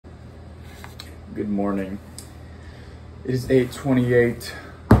Good morning. It is 8:28,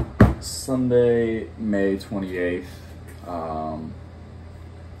 Sunday, May 28th.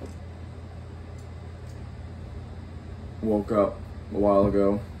 Woke up a while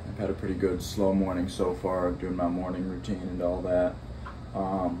ago. I've had a pretty good slow morning so far, doing my morning routine and all that.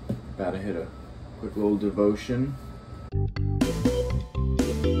 About to hit a quick little devotion.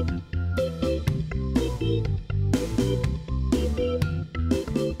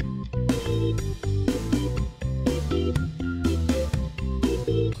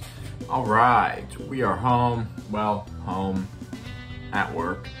 All right, we are home. Well, home at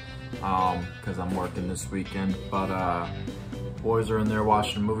work, because I'm working this weekend. But boys are in there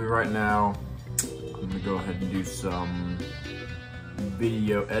watching a movie right now. I'm gonna go ahead and do some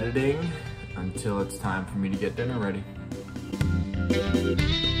video editing until it's time for me to get dinner ready.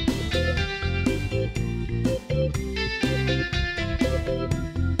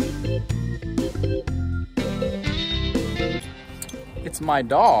 It's my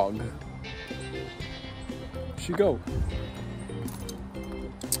dog. She go.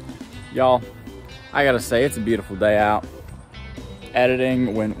 Y'all, I gotta say, it's a beautiful day out.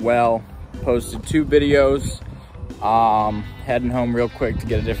 Editing went well. Posted 2 videos. Heading home real quick to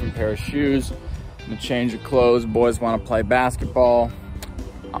get a different pair of shoes and a change of clothes. Boys want to play basketball.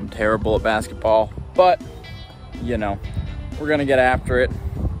 I'm terrible at basketball, but you know, we're gonna get after it.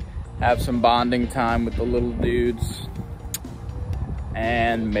 Have some bonding time with the little dudes.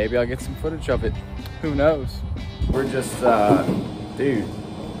 And maybe I'll get some footage of it. Who knows? We're just, dude,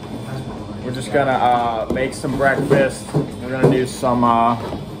 we're just gonna make some breakfast. We're gonna do some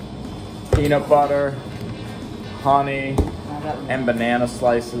peanut butter, honey, and banana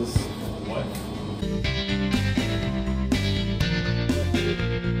slices. What?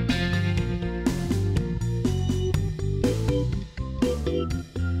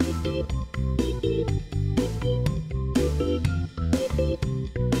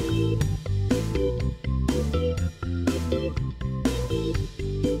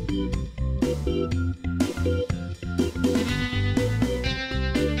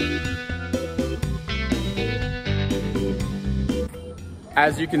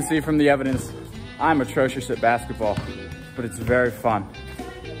 As you can see from the evidence, I'm atrocious at basketball, but it's very fun.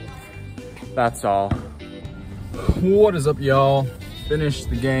 That's all. What is up, y'all? Finished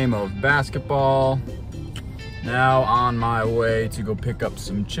the game of basketball. Now on my way to go pick up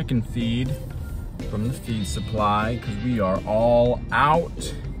some chicken feed from the feed supply because we are all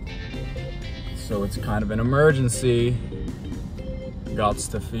out. So it's kind of an emergency.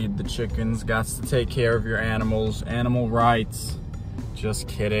 Gots to feed the chickens, gots to take care of your animals, animal rights. Just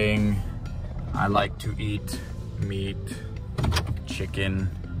kidding. I like to eat meat, chicken,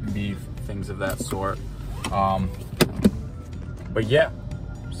 beef, things of that sort. But yeah,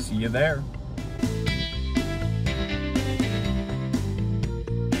 see you there.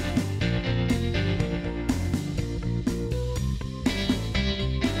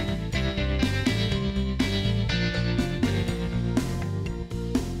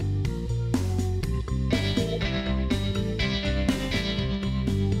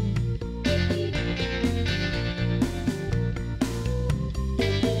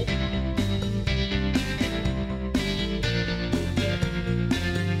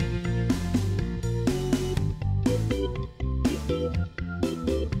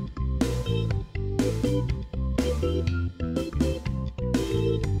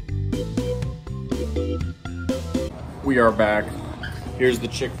 We are back. Here's the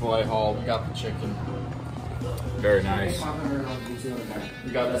Chick-fil-A haul. We got the chicken. Very nice.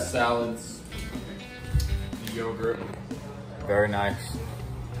 We got the salads, the yogurt. Very nice.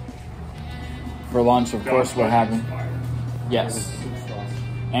 For lunch, of course, we're having. Yes.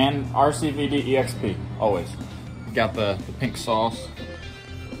 And RCVD EXP, always. We got the pink sauce.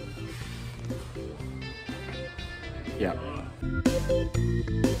 Yeah.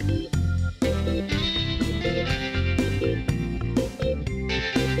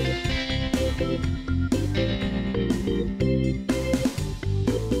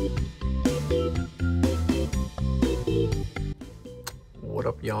 What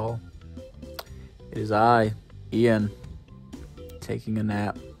up, y'all? It is I, Ian, taking a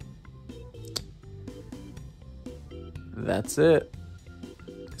nap. That's it.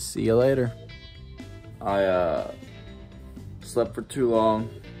 See you later. I slept for too long.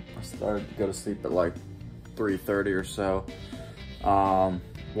 I started to go to sleep at like 3:30 or so.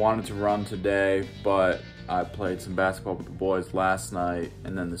 Wanted to run today, but I played some basketball with the boys last night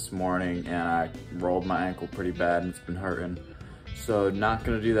and then this morning, and I rolled my ankle pretty bad and it's been hurting. So not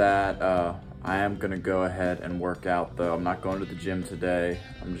gonna do that. I am gonna go ahead and work out though. I'm not going to the gym today.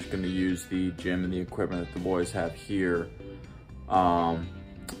 I'm just gonna use the gym and the equipment that the boys have here.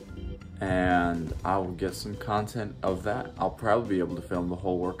 And I will get some content of that. I'll probably be able to film the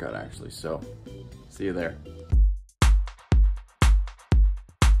whole workout actually, so see you there.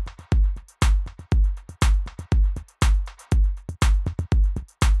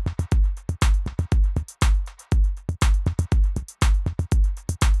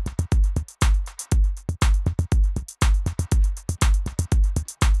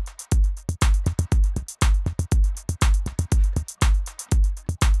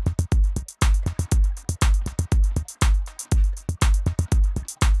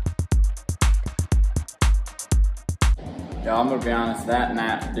 Yeah, I'm gonna be honest, that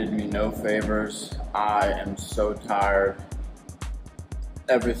nap did me no favors. I am so tired.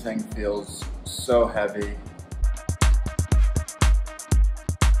 Everything feels so heavy.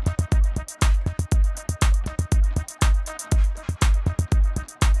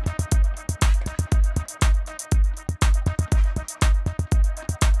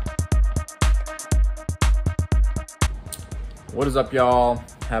 What is up, y'all?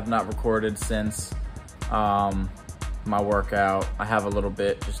 Have not recorded since my workout. I have a little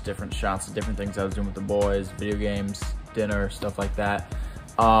bit, just different shots of different things I was doing with the boys, video games, dinner, stuff like that.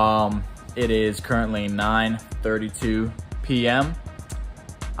 It is currently 9:32 p.m.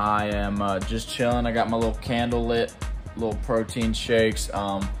 I am just chilling. I got my little candle lit, little protein shakes.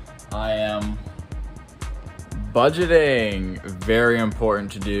 I am budgeting, very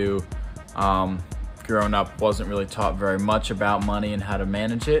important to do. Growing up, wasn't really taught very much about money and how to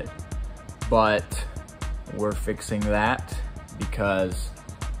manage it, but we're fixing that because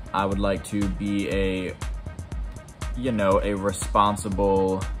I would like to be a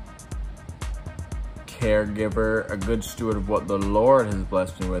responsible caregiver, a good steward of what the Lord has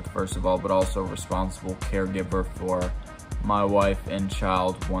blessed me with, first of all, but also a responsible caregiver for my wife and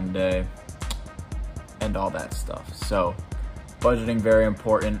child one day and all that stuff. So budgeting, very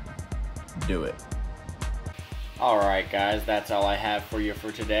important. Do it. Alright guys, that's all I have for you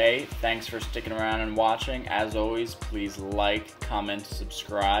for today. Thanks for sticking around and watching. As always, please like, comment,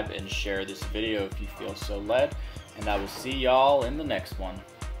 subscribe, and share this video if you feel so led. And I will see y'all in the next one.